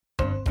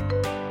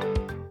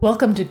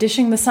Welcome to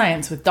Dishing the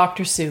Science with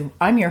Dr. Sue.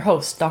 I'm your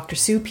host, Dr.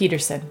 Sue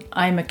Peterson.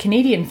 I'm a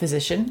Canadian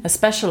physician, a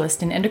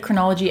specialist in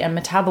endocrinology and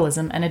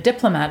metabolism, and a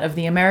diplomat of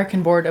the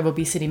American Board of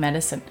Obesity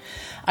Medicine.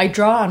 I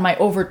draw on my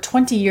over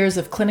 20 years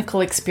of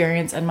clinical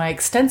experience and my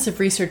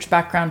extensive research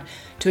background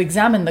to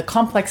examine the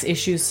complex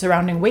issues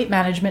surrounding weight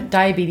management,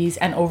 diabetes,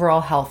 and overall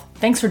health.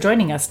 Thanks for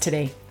joining us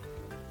today.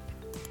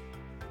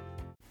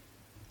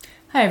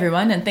 Hi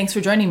everyone, and thanks for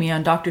joining me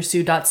on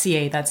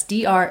drsue.ca. That's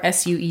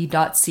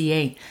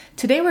drsue.ca.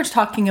 Today we're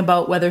talking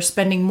about whether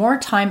spending more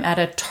time at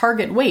a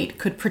target weight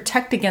could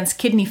protect against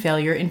kidney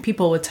failure in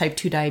people with type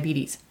 2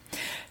 diabetes.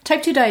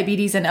 Type 2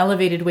 diabetes and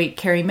elevated weight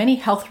carry many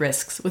health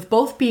risks, with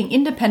both being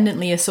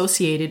independently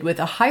associated with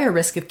a higher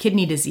risk of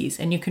kidney disease,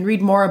 and you can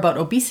read more about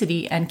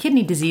obesity and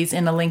kidney disease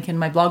in a link in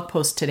my blog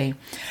post today.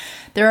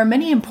 There are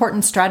many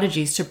important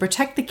strategies to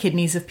protect the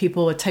kidneys of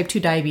people with type 2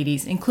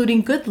 diabetes,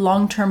 including good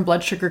long-term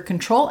blood sugar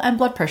control and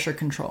blood pressure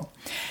control.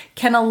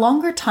 Can a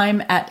longer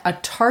time at a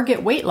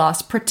target weight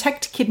loss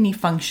protect kidney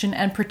function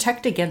and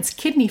protect against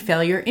kidney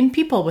failure in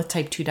people with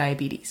type 2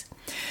 diabetes?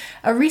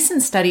 A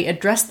recent study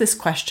addressed this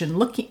question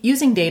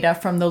using data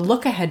from the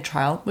Look Ahead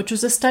trial, which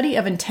was a study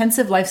of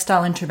intensive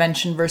lifestyle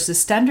intervention versus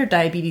standard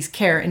diabetes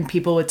care in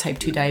people with type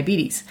 2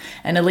 diabetes,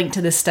 and a link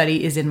to this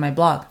study is in my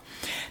blog.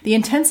 The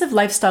intensive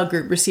lifestyle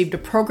group received a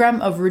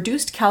program of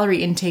reduced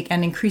calorie intake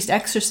and increased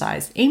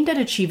exercise aimed at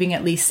achieving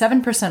at least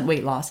 7%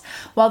 weight loss,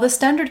 while the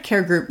standard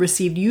care group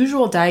received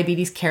usual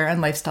diabetes care and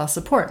lifestyle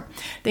support.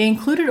 They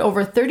included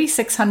over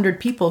 3,600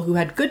 people who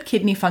had good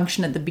kidney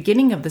function at the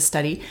beginning of the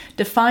study,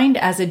 defined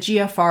as a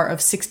GFR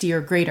of 60 or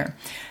greater.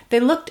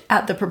 They looked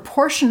at the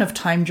proportion of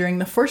time during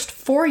the first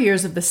 4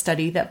 years of the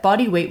study that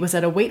body weight was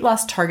at a weight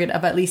loss target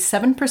of at least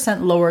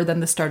 7% lower than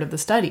the start of the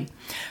study.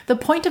 The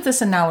point of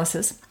this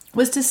analysis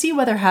was to see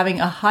whether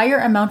having a higher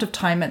amount of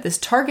time at this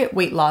target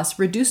weight loss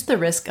reduced the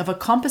risk of a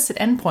composite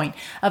endpoint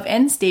of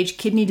end-stage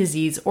kidney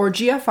disease or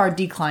GFR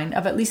decline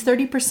of at least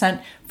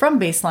 30% from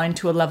baseline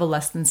to a level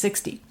less than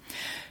 60.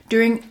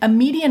 During a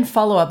median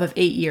follow-up of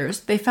 8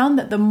 years, they found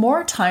that the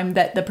more time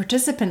that the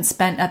participants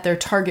spent at their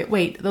target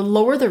weight, the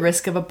lower the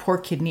risk of a poor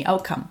kidney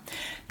outcome.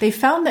 They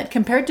found that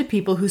compared to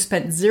people who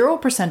spent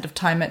 0% of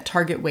time at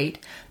target weight,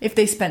 if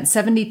they spent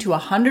 70 to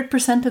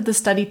 100% of the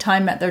study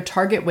time at their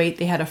target weight,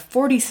 they had a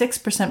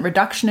 46%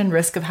 reduction in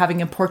risk of having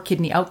a poor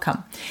kidney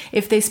outcome.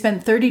 If they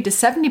spent 30 to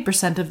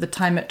 70% of the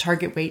time at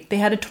target weight, they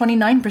had a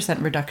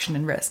 29% reduction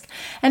in risk.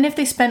 And if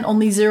they spent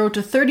only 0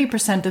 to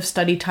 30% of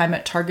study time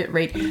at target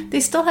weight,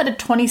 they still had a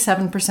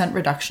 27%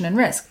 reduction in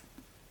risk.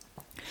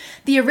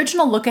 The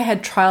original Look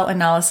Ahead trial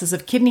analysis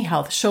of kidney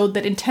health showed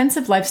that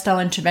intensive lifestyle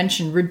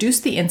intervention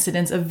reduced the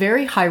incidence of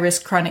very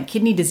high-risk chronic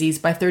kidney disease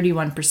by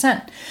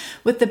 31%,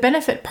 with the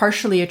benefit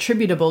partially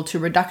attributable to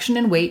reduction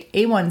in weight,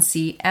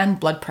 A1C, and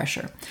blood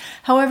pressure.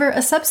 However, a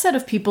subset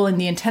of people in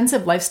the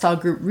intensive lifestyle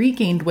group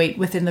regained weight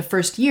within the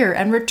first year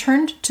and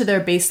returned to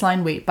their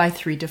baseline weight by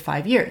 3 to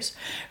 5 years.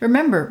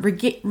 Remember,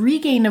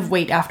 regain of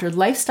weight after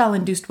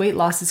lifestyle-induced weight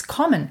loss is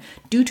common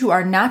due to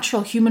our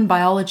natural human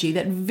biology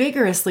that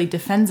vigorously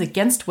defends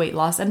against weight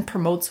loss and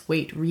promotes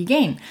weight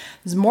regain.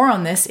 There's more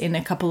on this in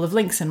a couple of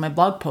links in my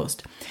blog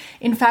post.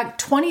 In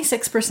fact,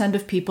 26%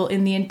 of people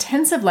in the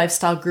intensive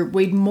lifestyle group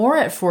weighed more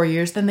at 4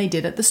 years than they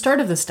did at the start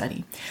of the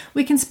study.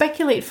 We can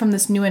speculate from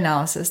this new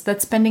analysis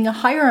that spending a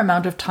higher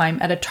amount of time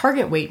at a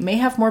target weight may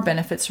have more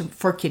benefits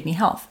for kidney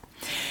health.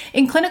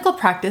 In clinical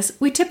practice,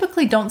 we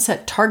typically don't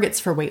set targets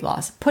for weight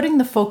loss, putting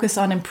the focus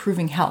on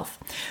improving health.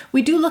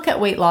 We do look at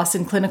weight loss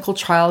in clinical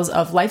trials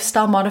of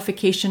lifestyle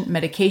modification,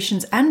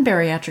 medications, and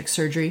bariatric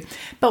surgery,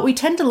 but we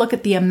tend to look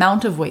at the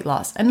amount of weight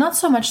loss and not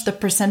so much the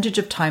percentage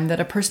of time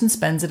that a person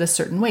spends at a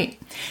certain weight.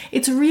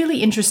 It's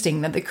really interesting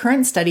that the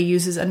current study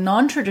uses a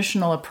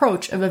non-traditional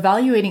approach of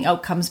evaluating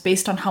outcomes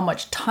based on how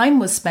much time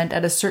was spent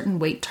at a certain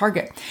weight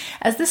target,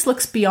 as this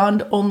looks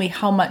beyond only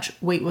how much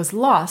weight was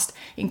lost,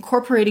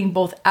 incorporating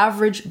both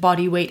average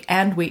body weight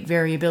and weight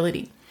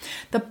variability.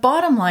 The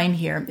bottom line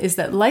here is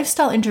that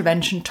lifestyle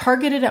intervention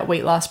targeted at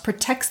weight loss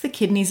protects the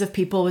kidneys of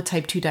people with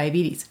type 2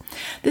 diabetes.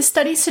 This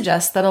study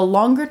suggests that a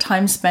longer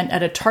time spent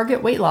at a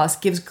target weight loss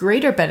gives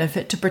greater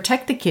benefit to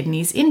protect the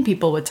kidneys in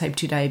people with type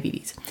 2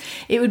 diabetes.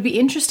 It would be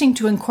interesting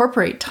to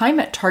incorporate time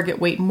at target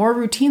weight more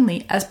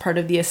routinely as part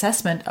of the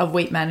assessment of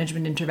weight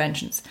management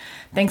interventions.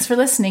 Thanks for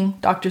listening.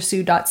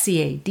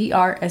 drsue.ca,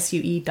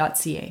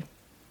 drsue.ca.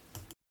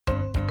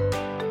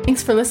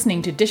 Thanks for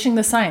listening to Dishing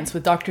the Science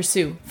with Dr.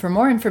 Sue. For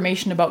more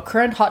information about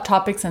current hot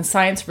topics and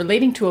science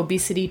relating to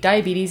obesity,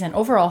 diabetes, and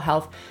overall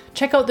health,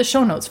 check out the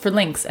show notes for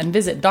links and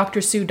visit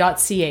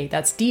drsue.ca.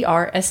 That's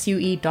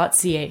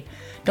drsue.ca.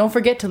 Don't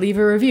forget to leave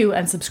a review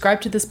and subscribe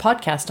to this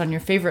podcast on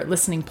your favorite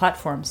listening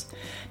platforms.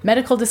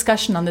 Medical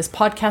discussion on this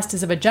podcast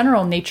is of a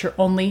general nature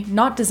only,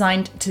 not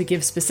designed to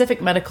give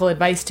specific medical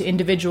advice to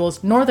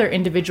individuals nor their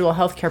individual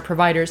healthcare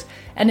providers,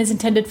 and is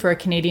intended for a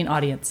Canadian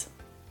audience.